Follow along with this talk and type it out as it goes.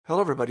Hello,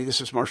 everybody. This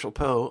is Marshall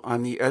Poe.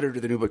 I'm the editor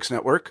of the New Books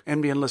Network.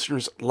 NBN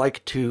listeners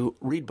like to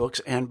read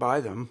books and buy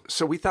them.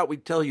 So we thought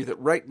we'd tell you that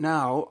right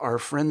now, our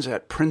friends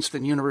at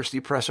Princeton University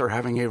Press are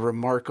having a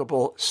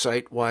remarkable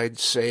site-wide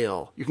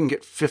sale. You can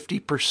get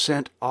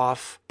 50%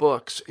 off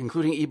books,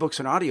 including ebooks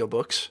and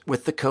audiobooks,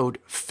 with the code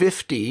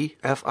 50,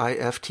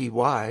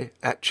 F-I-F-T-Y,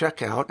 at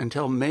checkout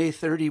until May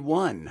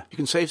 31. You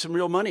can save some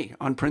real money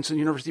on Princeton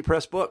University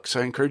Press books.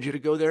 I encourage you to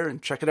go there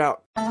and check it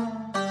out.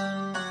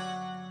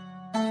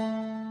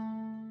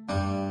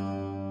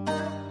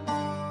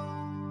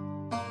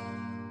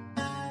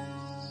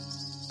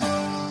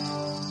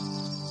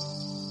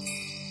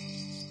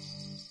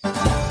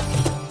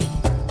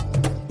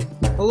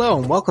 Hello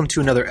and welcome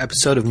to another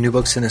episode of New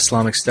Books in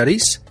Islamic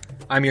Studies.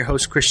 I'm your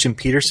host, Christian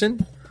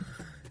Peterson.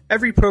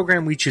 Every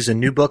program we choose a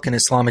new book in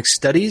Islamic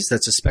studies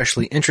that's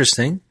especially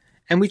interesting,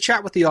 and we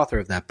chat with the author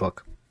of that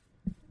book.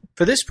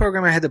 For this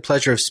program, I had the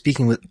pleasure of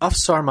speaking with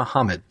Afsar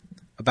Mohammad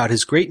about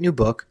his great new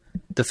book,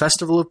 The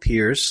Festival of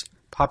Pirs,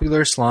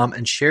 Popular Islam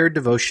and Shared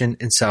Devotion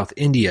in South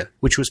India,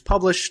 which was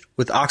published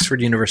with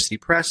Oxford University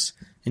Press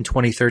in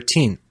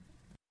 2013.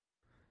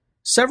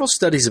 Several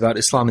studies about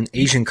Islam in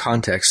Asian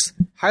contexts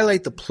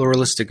highlight the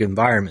pluralistic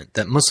environment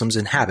that Muslims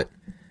inhabit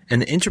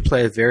and the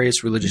interplay of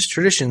various religious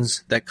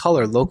traditions that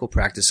color local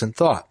practice and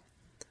thought.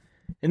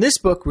 In this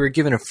book, we are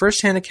given a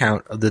first-hand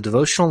account of the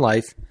devotional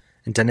life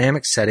and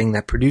dynamic setting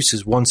that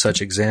produces one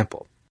such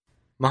example.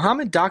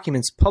 Muhammad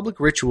documents public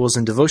rituals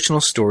and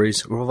devotional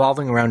stories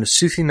revolving around a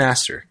Sufi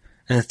master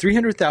and the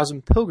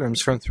 300,000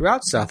 pilgrims from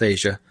throughout South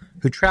Asia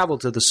who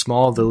traveled to the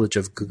small village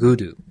of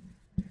Gugudu.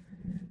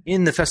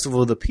 In the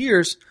Festival of the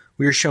Pirs,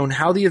 we are shown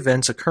how the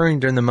events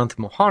occurring during the month of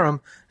Muharram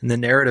and the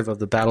narrative of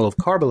the Battle of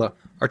Karbala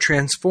are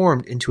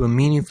transformed into a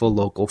meaningful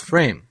local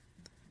frame.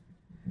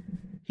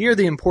 Here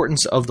the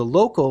importance of the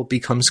local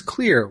becomes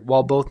clear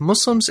while both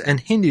Muslims and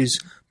Hindus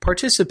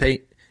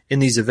participate in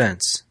these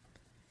events.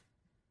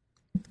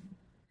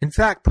 In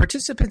fact,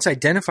 participants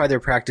identify their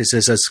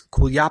practices as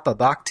Kullayappa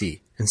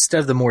bakhti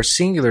instead of the more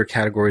singular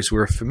categories we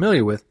are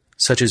familiar with,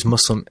 such as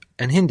Muslim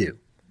and Hindu.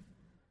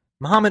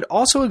 Muhammad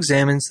also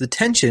examines the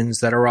tensions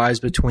that arise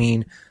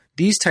between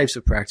these types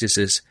of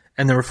practices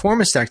and the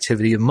reformist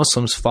activity of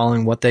Muslims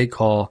following what they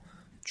call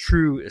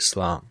true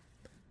Islam.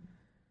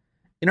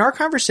 In our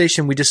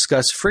conversation, we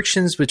discuss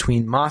frictions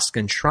between mosque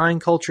and shrine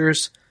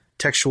cultures,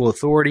 textual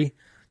authority,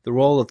 the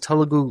role of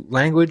Telugu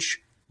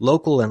language,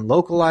 local and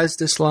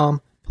localized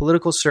Islam,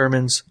 political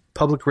sermons,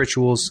 public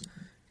rituals,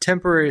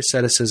 temporary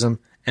asceticism,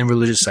 and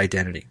religious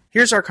identity.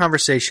 Here's our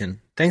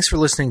conversation. Thanks for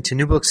listening to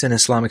New Books in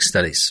Islamic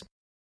Studies.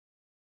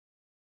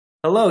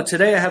 Hello,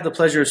 today I have the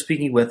pleasure of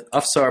speaking with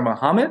Afsar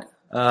Mohammad.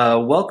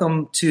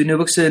 Welcome to New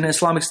Books in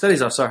Islamic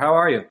Studies, Afsar. How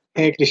are you?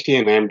 Hey,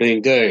 Christian. I'm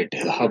doing good.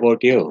 How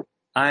about you?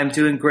 I'm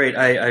doing great.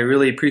 I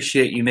really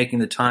appreciate you making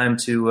the time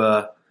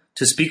to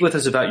speak with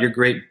us about your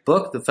great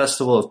book, The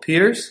Festival of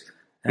Pirs,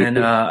 and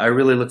I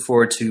really look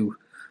forward to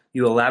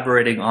you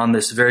elaborating on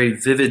this very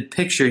vivid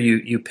picture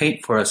you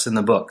paint for us in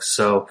the book.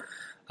 So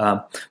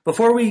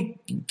before we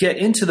get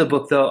into the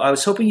book, though, I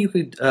was hoping you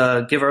could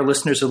give our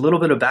listeners a little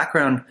bit of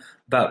background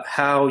about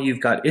how you've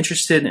got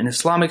interested in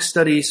Islamic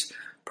studies,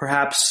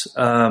 perhaps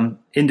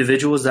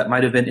individuals that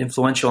might have been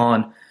influential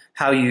on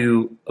how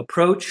you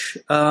approach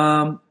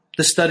the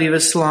study of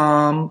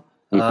Islam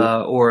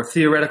or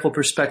theoretical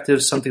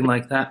perspectives, something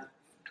like that.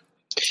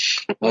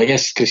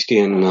 Yes,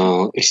 Christian.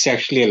 It's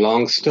actually a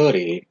long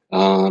story,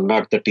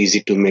 not that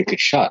easy to make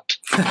it short.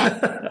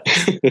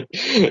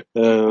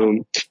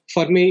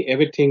 For me,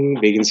 everything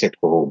begins at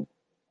home.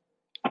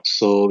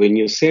 So when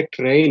you say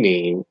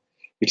training,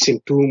 it's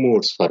in two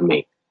modes for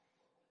me,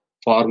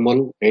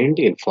 formal and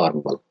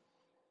informal.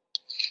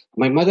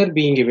 My mother,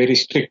 being a very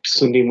strict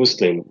Sunni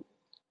Muslim,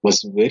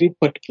 was very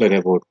particular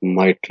about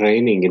my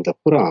training in the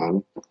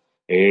Quran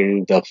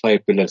and the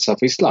 5 pillars of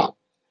Islam.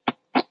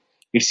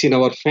 It's in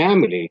our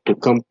family to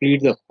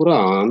complete the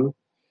Quran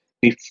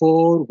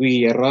before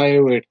we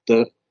arrive at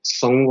the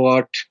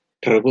somewhat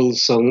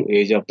troublesome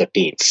age of the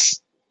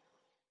teens.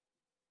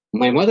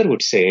 My mother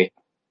would say,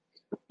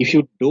 if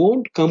you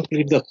don't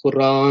complete the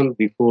Quran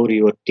before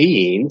your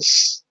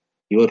teens,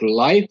 your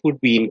life would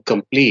be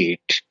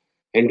incomplete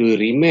and you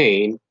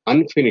remain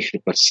unfinished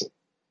person.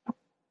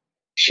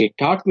 She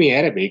taught me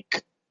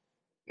Arabic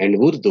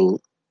and Urdu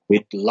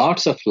with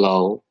lots of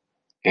love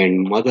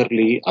and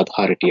motherly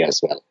authority as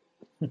well.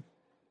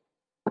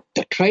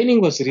 The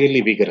training was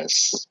really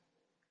vigorous.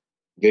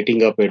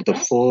 Getting up at the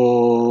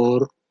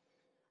 4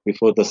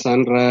 before the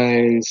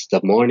sunrise, the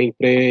morning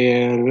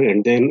prayer,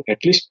 and then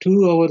at least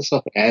 2 hours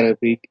of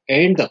Arabic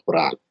and the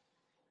Quran.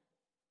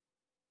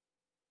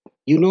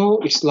 You know,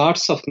 it's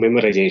lots of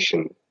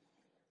memorization.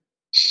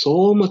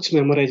 So much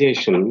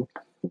memorization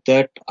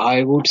that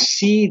I would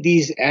see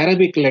these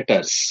Arabic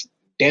letters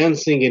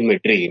dancing in my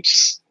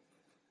dreams.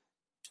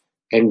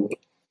 And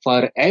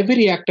for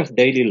every act of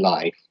daily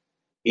life,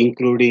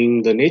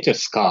 including the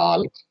nature's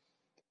call,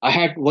 I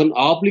had one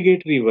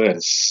obligatory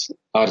verse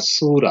or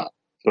surah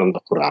from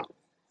the Quran.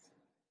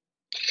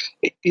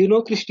 You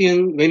know,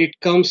 Christian, when it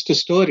comes to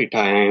story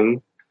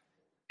time,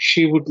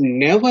 she would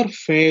never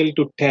fail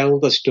to tell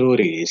the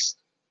stories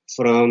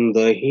from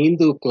the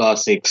Hindu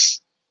classics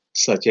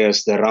such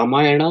as the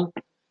Ramayana,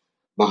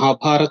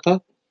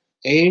 Mahabharata,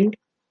 and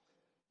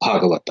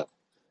Bhagavata.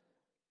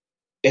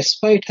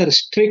 Despite her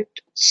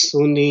strict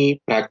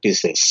Sunni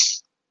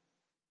practices,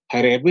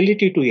 her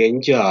ability to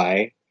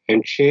enjoy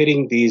and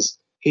sharing these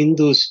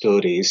Hindu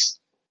stories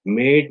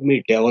made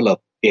me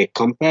develop a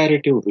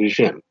comparative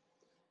vision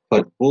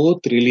for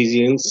both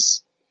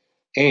religions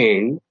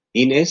and,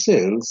 in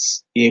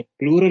essence, a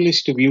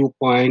pluralist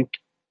viewpoint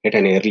at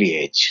an early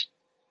age.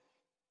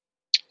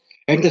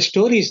 And the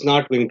story is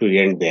not going to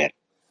end there.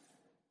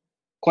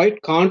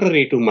 Quite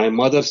contrary to my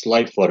mother's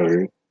life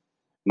world,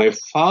 my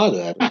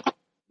father,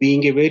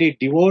 being a very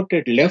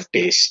devoted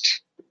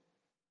leftist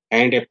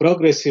and a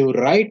progressive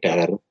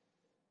writer,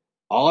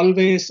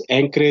 always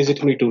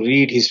encouraged me to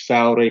read his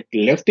favorite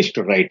leftist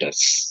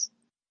writers.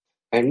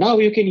 And now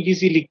you can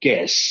easily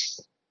guess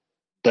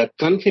the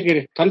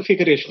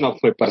configuration of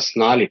my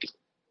personality.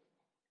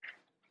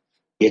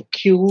 A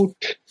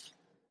cute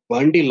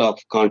bundle of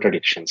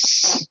contradictions.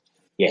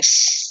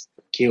 Yes,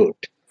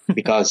 cute,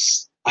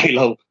 because I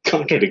love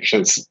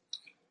contradictions.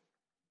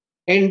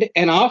 And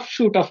an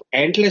offshoot of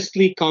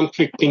endlessly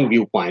conflicting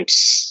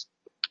viewpoints,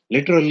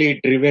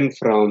 literally driven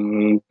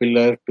from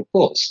pillar to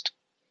post.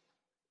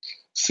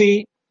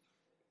 See,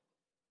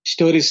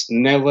 stories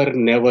never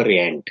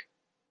end.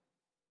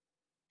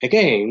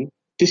 Again,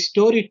 this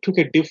story took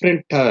a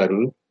different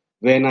turn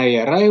when I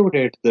arrived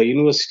at the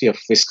University of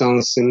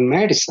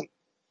Wisconsin-Madison.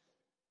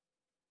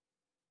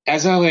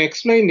 As I have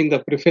explained in the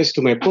preface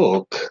to my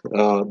book,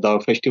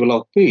 The Festival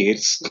of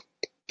Pirs,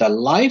 the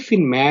life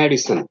in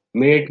Madison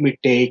made me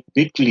take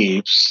big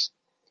leaps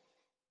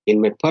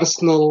in my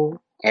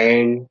personal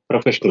and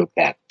professional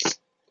paths.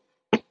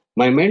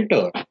 My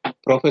mentor,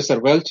 Professor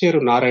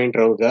Velcheru Narayan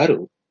Rao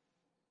Garu,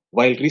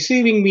 while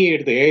receiving me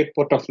at the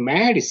airport of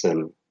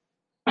Madison,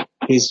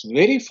 his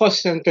very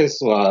first sentence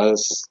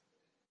was,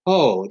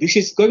 "Oh, this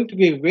is going to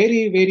be a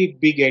very, very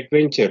big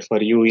adventure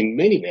for you in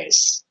many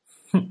ways."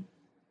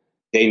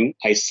 Then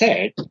I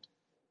said,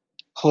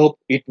 "Hope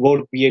it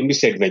won't be a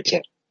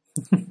misadventure."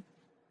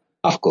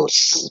 Of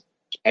course,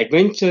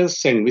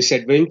 adventures and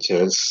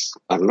misadventures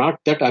are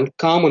not that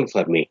uncommon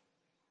for me.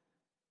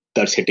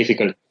 That's a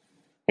difficult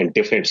and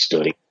different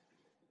story.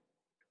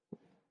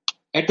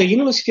 At the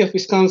University of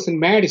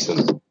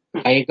Wisconsin-Madison,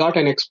 I got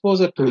an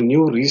exposure to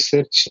new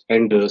research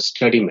and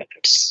study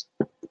methods.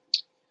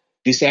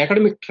 This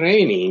academic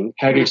training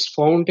had its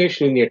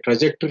foundation in a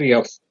trajectory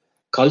of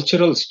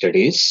cultural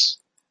studies,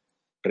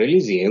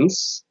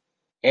 religions,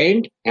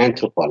 and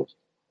anthropology.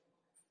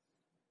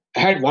 I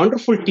had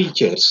wonderful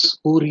teachers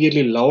who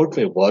really loved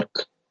my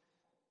work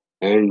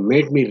and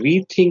made me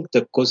rethink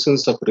the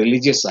questions of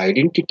religious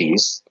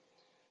identities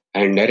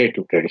and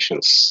narrative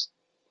traditions.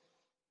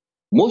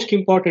 Most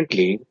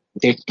importantly,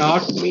 they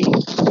taught me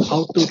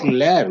how to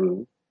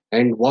learn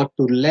and what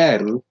to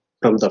learn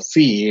from the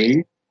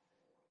field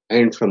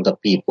and from the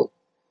people.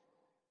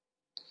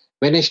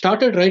 When I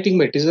started writing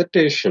my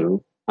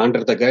dissertation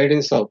under the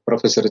guidance of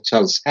Professor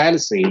Charles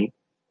Halsey,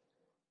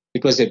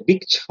 it was a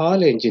big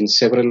challenge in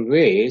several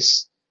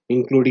ways,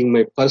 including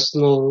my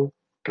personal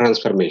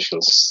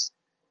transformations.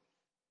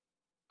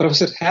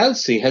 Professor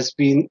Halsey has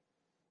been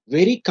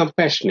very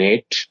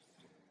compassionate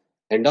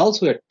and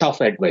also a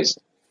tough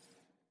advisor.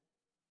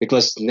 It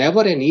was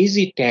never an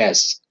easy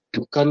task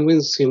to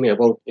convince him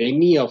about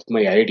any of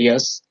my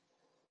ideas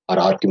or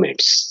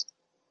arguments.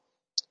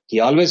 He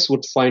always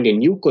would find a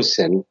new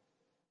question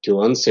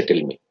to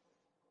unsettle me.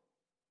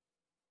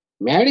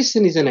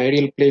 Madison is an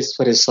ideal place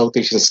for a South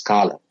Asian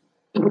scholar,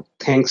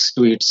 thanks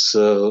to its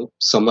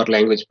summer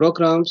language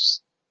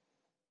programs,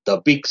 the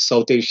big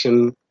South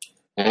Asian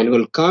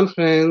annual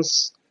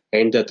conference,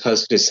 and the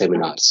Thursday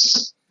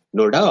seminars.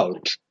 No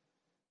doubt,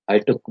 I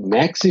took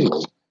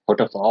maximum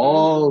out of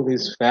all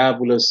these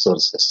fabulous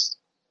sources.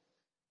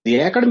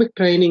 The academic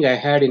training I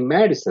had in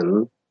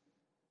Madison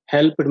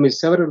helped me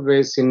several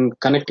ways in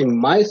connecting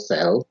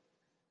myself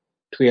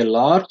to a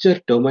larger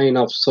domain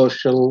of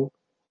social,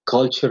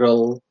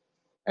 cultural,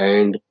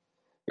 and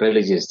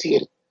religious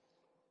theory.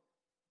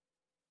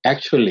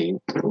 Actually,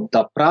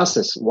 the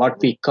process, what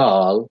we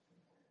call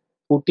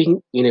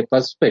putting in a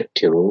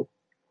perspective,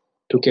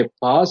 took a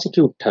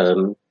positive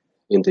turn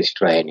in this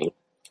training.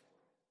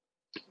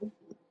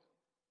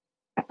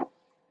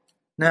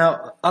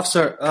 Now,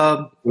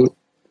 Afsar,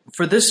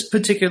 for this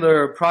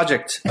particular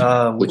project,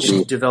 which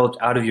you developed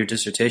out of your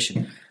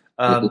dissertation,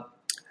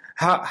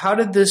 how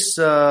did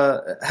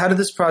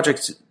this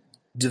project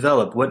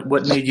develop?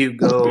 What made you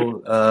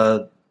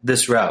go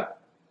this route?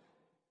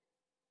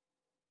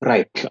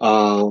 Right.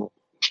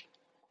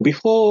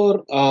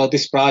 Before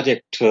this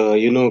project,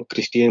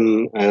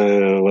 Christian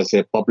was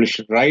a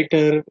published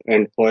writer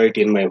and poet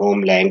in my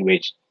home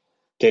language,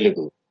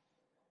 Telugu.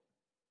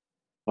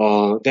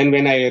 Then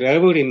when I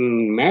arrived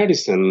in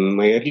Madison,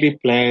 my early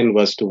plan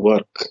was to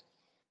work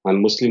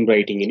on Muslim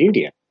writing in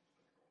India.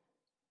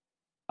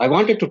 I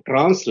wanted to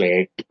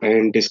translate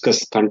and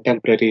discuss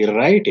contemporary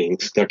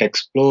writings that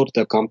explore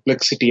the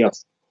complexity of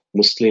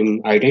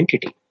Muslim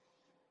identity.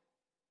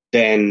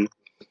 Then,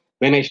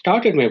 when I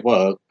started my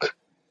work,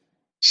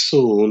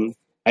 soon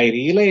I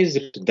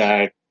realized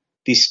that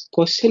this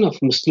question of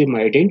Muslim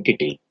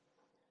identity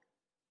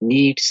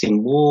needs a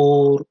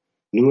more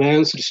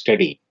nuanced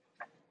study,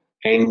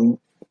 and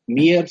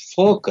mere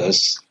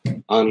focus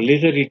on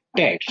literary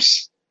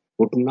texts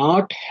would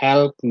not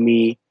help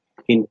me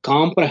in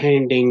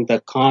comprehending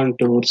the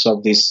contours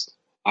of this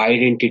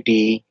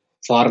identity,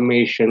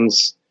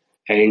 formations,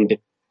 and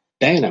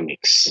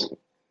dynamics.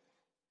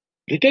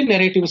 Written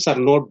narratives are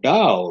no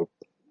doubt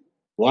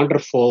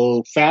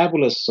wonderful,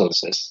 fabulous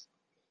sources.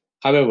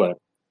 However,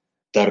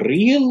 the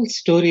real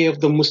story of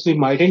the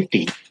Muslim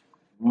identity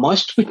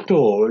must be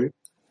told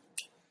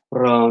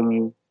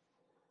from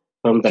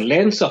the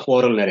lens of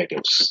oral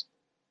narratives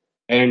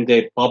and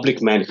their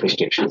public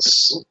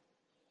manifestations.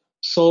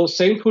 So,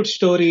 sainthood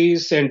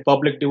stories and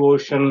public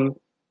devotion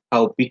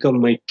have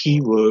become my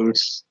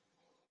keywords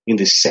in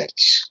this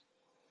search.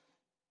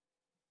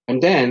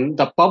 And then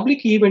the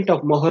public event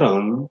of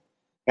Muharram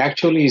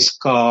actually is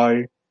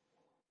called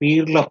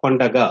Pirla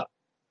Pandaga,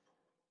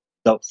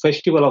 the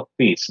Festival of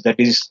Pirs, that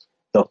is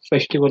the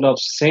Festival of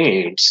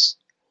Saints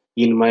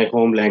in my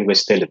home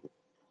language Telugu.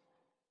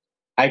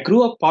 I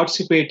grew up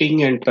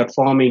participating and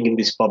performing in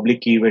this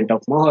public event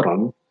of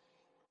Muharram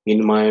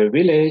in my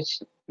village,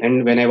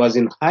 and when I was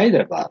in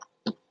Hyderabad,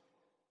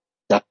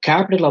 the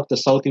capital of the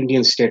South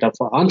Indian state of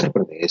Andhra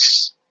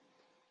Pradesh.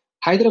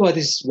 Hyderabad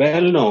is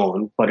well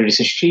known for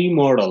its she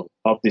model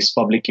of this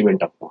public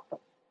event of Muharram.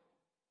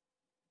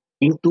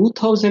 In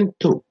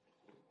 2002,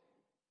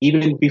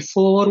 even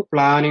before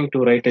planning to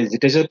write a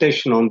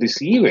dissertation on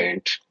this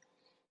event,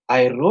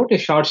 I wrote a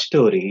short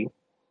story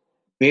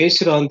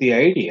based on the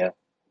idea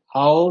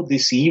how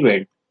this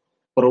event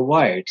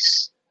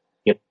provides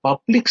a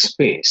public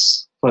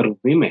space for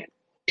women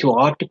to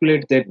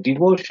articulate their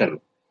devotion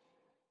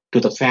to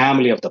the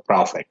family of the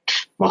Prophet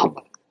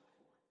Muhammad.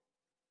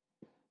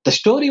 The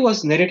story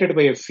was narrated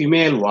by a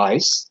female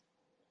voice,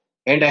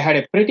 and I had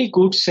a pretty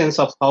good sense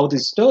of how the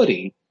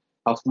story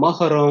of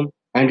Muharram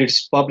and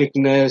its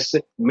publicness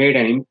made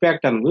an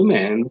impact on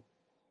women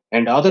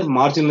and other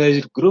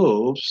marginalized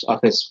groups of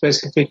a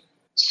specific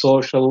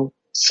social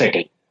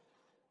setting.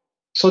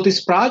 So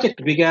this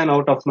project began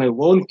out of my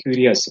own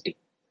curiosity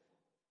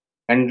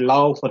and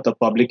love for the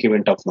public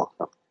event of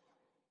Muharram.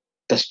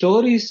 The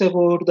stories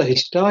about the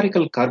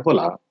historical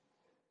Karbala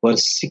were a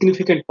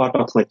significant part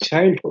of my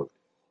childhood.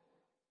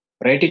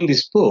 Writing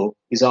this book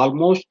is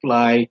almost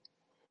like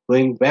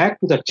going back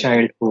to the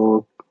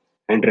childhood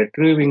and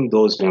retrieving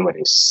those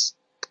memories.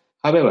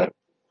 However,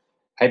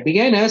 I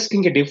began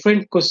asking a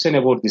different question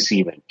about this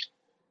event.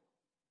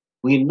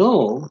 We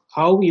know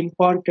how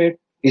important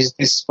is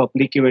this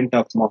public event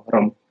of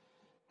Muharram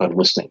for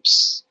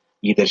Muslims,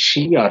 either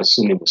Shia or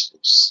Sunni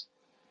Muslims.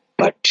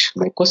 But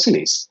my question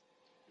is,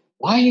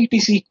 why it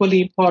is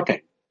equally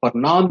important for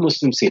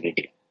non-Muslims in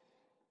India?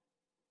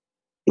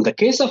 In the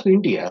case of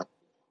India,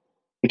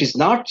 it is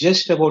not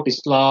just about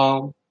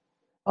Islam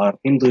or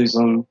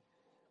Hinduism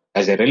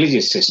as a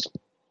religious system.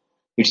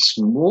 It's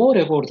more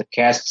about the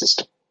caste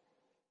system.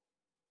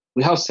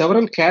 We have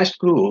several caste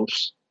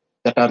groups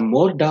that are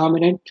more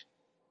dominant,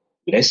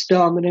 less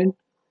dominant,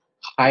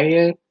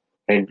 higher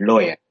and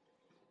lower,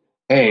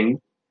 and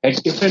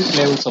at different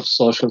levels of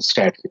social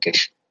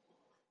stratification.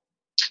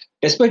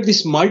 Despite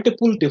these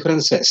multiple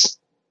differences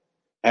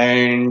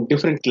and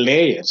different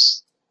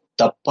layers,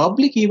 the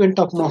public event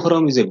of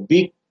Muharram is a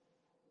big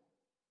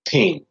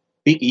thing,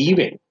 big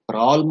event for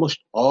almost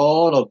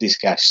all of these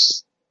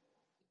castes.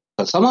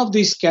 For some of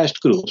these caste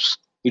groups,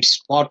 it's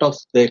part of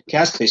their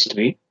caste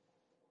history,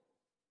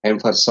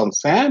 and for some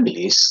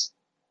families,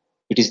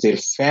 it is their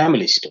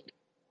family story.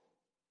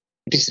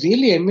 It is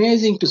really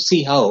amazing to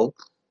see how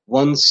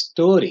one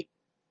story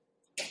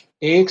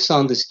takes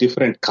on these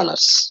different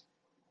colors.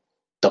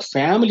 The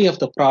family of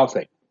the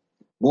Prophet,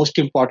 most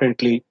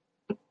importantly,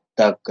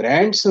 the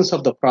grandsons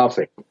of the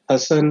Prophet,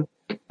 Hassan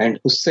and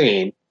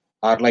Hussein,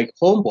 are like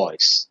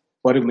homeboys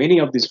for many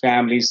of these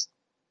families,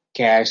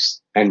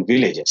 castes, and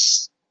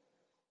villages.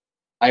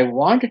 I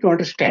wanted to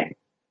understand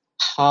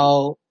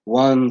how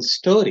one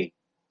story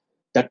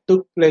that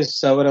took place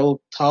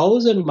several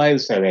thousand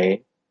miles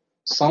away,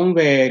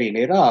 somewhere in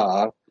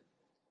Iraq,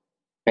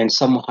 and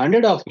some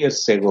hundred of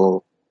years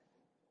ago,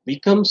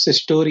 becomes a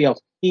story of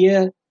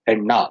here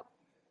and now.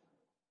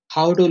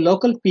 How do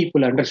local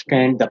people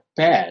understand the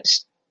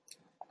past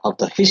of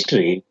the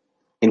history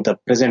in the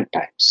present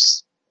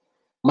times?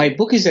 My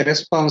book is a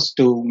response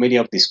to many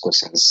of these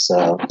questions.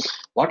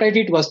 What I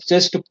did was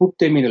just to put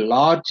them in a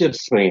larger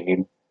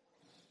frame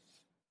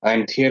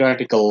and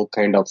theoretical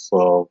kind of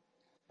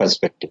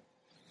perspective.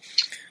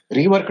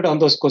 Reworked on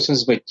those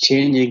questions by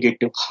changing it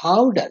to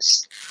how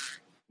does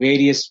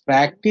various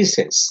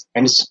practices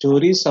and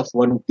stories of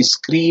one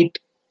discrete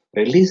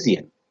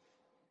religion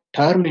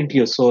turn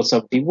into a source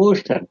of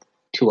devotion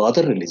to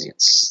other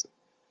religions,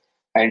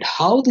 and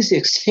how this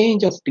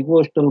exchange of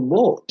devotional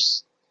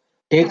modes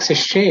takes a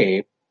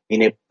shape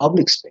in a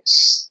public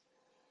space.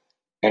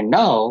 And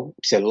now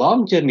it's a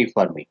long journey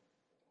for me.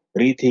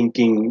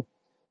 rethinking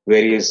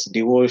various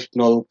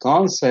devotional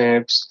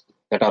concepts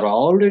that are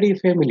already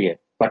familiar,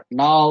 but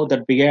now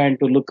that began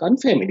to look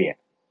unfamiliar.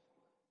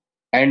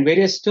 And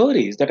various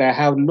stories that I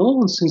have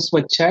known since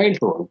my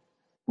childhood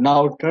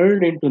now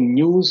turned into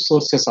new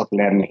sources of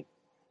learning.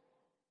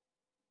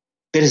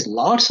 There is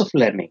lots of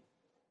learning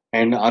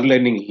and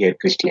unlearning here,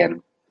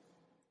 Christian.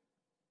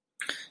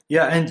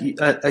 Yeah, and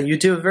you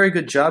do a very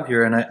good job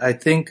here. And I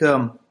think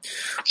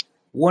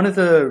one of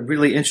the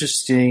really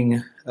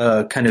interesting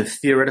kind of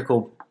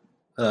theoretical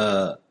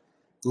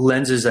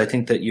lenses I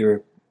think that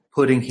you're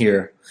putting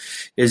here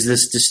is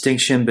this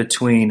distinction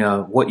between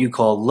what you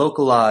call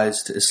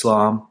localized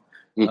Islam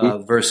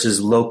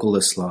versus local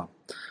Islam.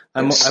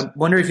 I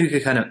wonder if you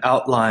could kind of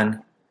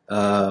outline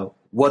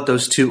what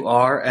those two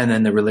are and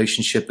then the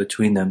relationship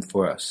between them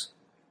for us.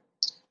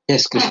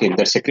 Yes, Christian,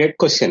 that's a great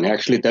question.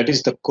 Actually, that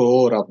is the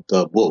core of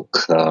the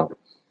book.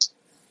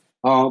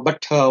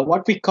 But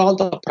what we call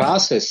the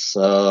process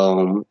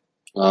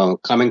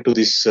coming to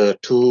these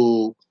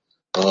two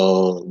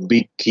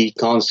big key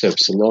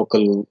concepts,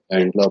 local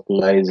and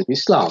localized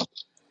Islam,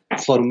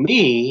 for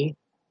me,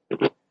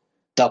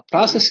 the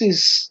process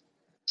is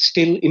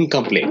still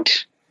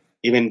incomplete,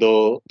 even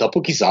though the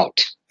book is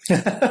out.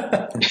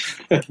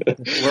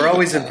 We're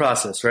always in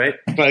process, right?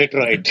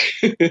 Right.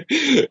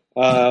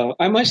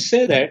 I must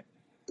say that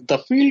the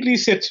field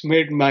research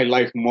made my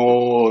life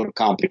more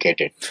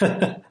complicated.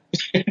 And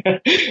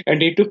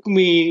it took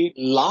me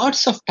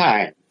lots of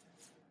time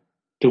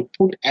to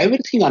put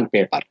everything on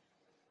paper.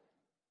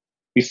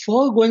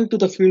 Before going to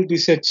the field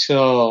research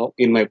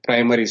in my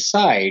primary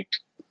site,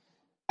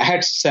 I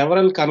had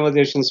several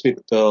conversations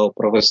with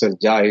Professor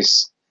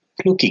Joyce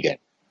Klukigan,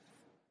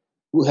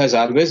 who has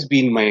always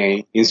been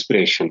my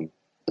inspiration.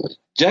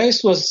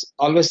 Joyce was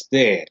always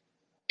there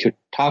to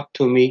talk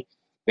to me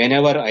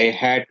whenever I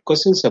had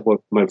questions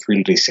about my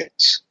field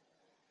research.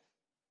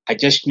 I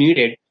just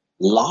needed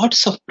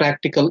lots of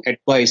practical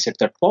advice at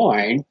that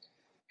point,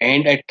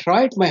 and I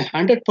tried my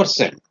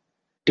 100%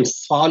 to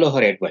follow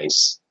her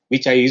advice,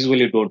 which I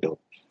usually don't do,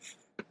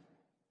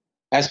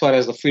 as far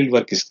as the field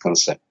work is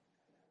concerned.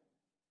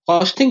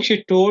 First thing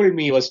she told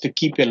me was to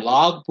keep a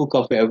logbook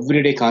of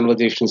everyday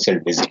conversations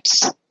and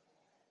visits.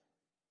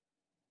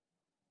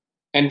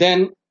 And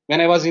then, when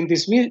I was in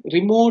this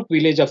remote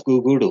village of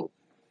Gugudu,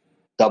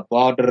 the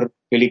border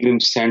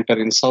pilgrims center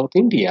in South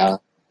India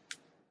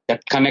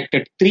that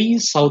connected 3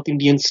 South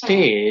Indian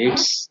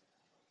states,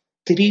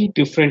 3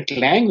 different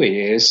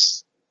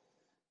languages,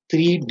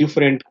 3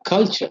 different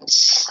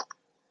cultures.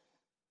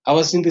 I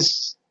was in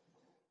this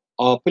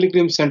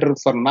pilgrim center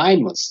for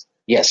 9 months.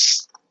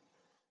 Yes,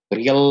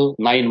 real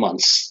 9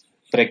 months,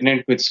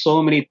 pregnant with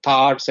so many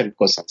thoughts and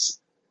questions.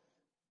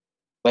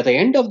 By the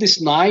end of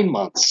this 9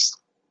 months,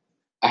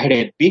 I had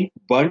a big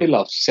bundle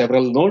of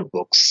several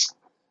notebooks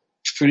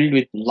filled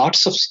with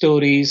lots of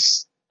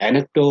stories,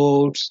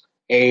 anecdotes,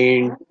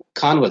 and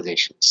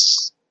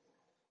conversations.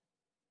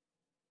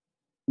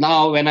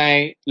 Now, when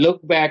I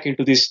look back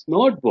into these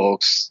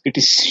notebooks, it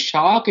is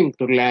shocking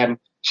to learn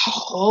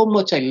how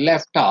much I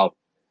left out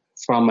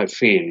from my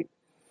field.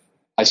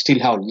 I still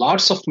have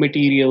lots of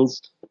materials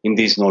in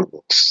these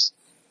notebooks.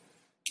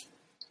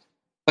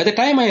 By the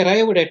time I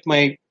arrived at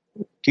my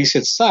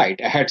research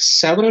site, I had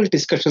several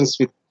discussions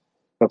with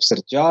Professor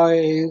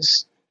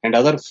Joyce and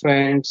other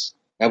friends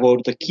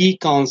about the key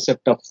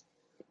concept of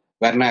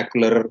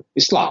vernacular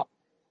Islam.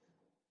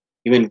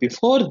 Even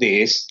before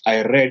this,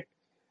 I read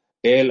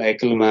Dale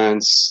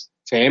Eichelman's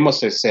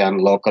famous essay on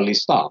local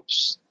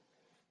Islams.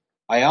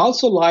 I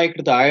also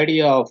liked the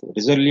idea of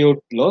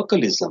resolute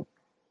localism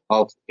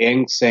of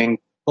Yang Seng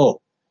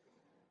Ho.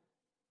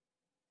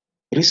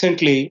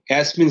 Recently,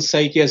 Yasmin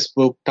Saikia's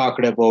book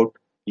talked about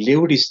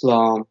lived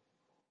Islam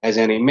as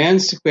an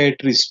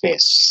emancipatory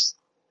space.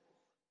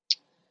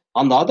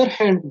 On the other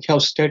hand, we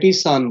have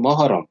studies on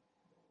Muharram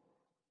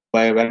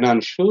by Vernon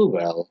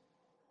Schuwell,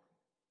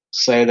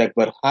 Syed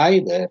Akbar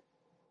Haider,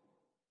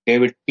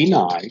 David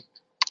Pinnock,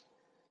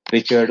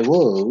 Richard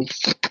Wolff,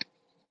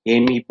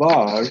 Amy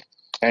Bard,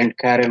 and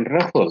Karen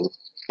Ruffel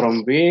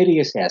from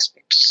various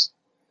aspects.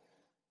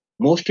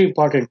 Most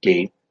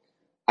importantly,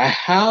 I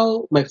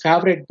have my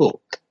favorite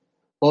book,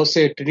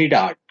 Jose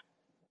Trinidad,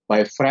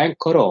 by Frank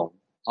Coron,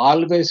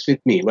 always with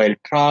me while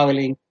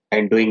traveling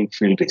and doing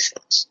field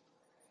research.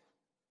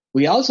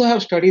 We also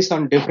have studies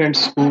on different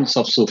schools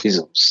of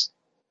Sufisms,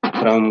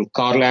 from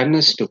Karl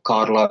Ernst to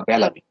Carla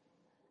Bellamy.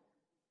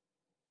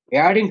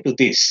 Adding to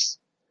this,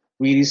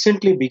 we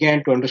recently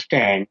began to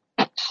understand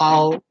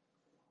how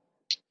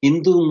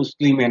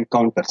Hindu-Muslim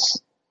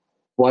encounters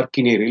work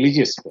in a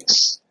religious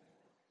space.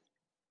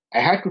 I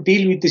had to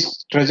deal with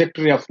this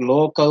trajectory of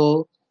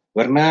local,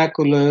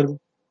 vernacular,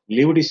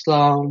 lived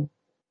Islam,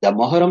 the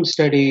Muharram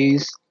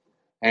studies,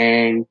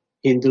 and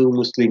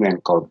Hindu-Muslim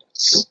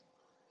encounters.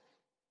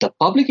 The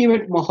public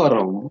event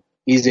Muharram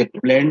is a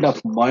blend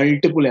of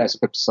multiple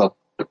aspects of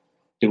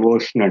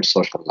devotion and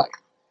social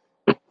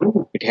life.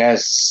 It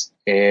has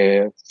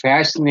a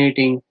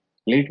fascinating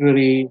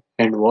literary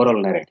and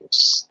oral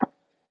narratives,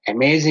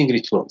 amazing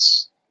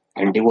rituals,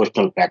 and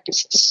devotional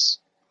practices.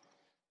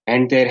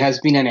 And there has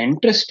been an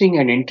interesting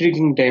and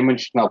intriguing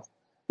dimension of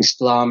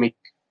Islamic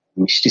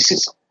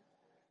mysticism.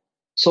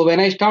 So when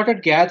I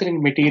started gathering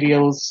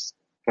materials,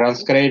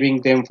 transcribing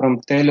them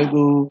from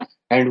Telugu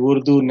and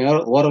Urdu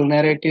oral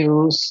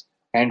narratives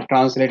and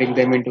translating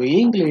them into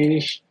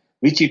English,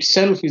 which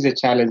itself is a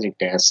challenging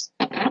task,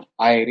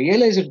 I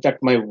realized that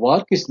my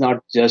work is not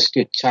just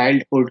a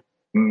childhood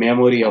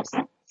memory of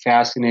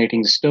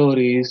fascinating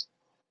stories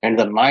and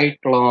the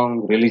night-long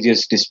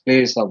religious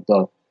displays of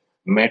the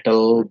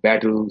metal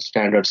battle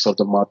standards of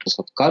the martyrs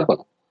of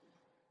Karbala.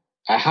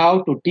 I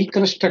have to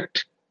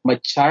deconstruct my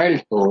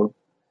childhood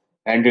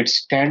and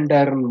its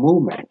tender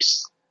movements,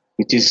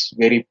 which is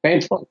very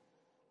painful.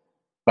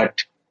 But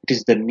it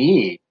is the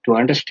need to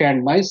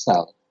understand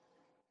myself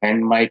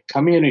and my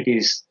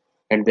communities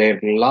and their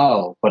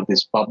love for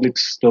this public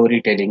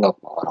storytelling of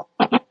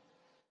Muharram.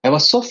 I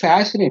was so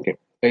fascinated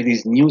by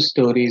these new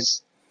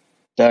stories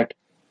that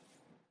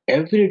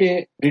every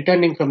day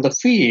returning from the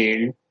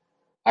field,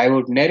 I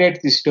would narrate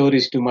these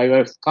stories to my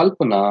wife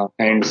Kalpana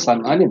and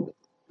son Anil.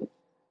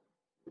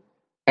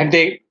 And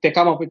they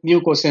come up with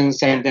new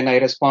questions and then I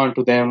respond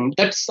to them.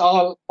 That's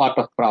all part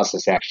of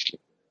process actually.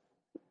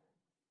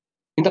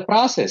 In the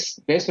process,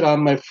 based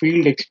on my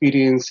field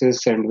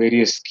experiences and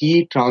various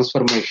key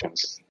transformations,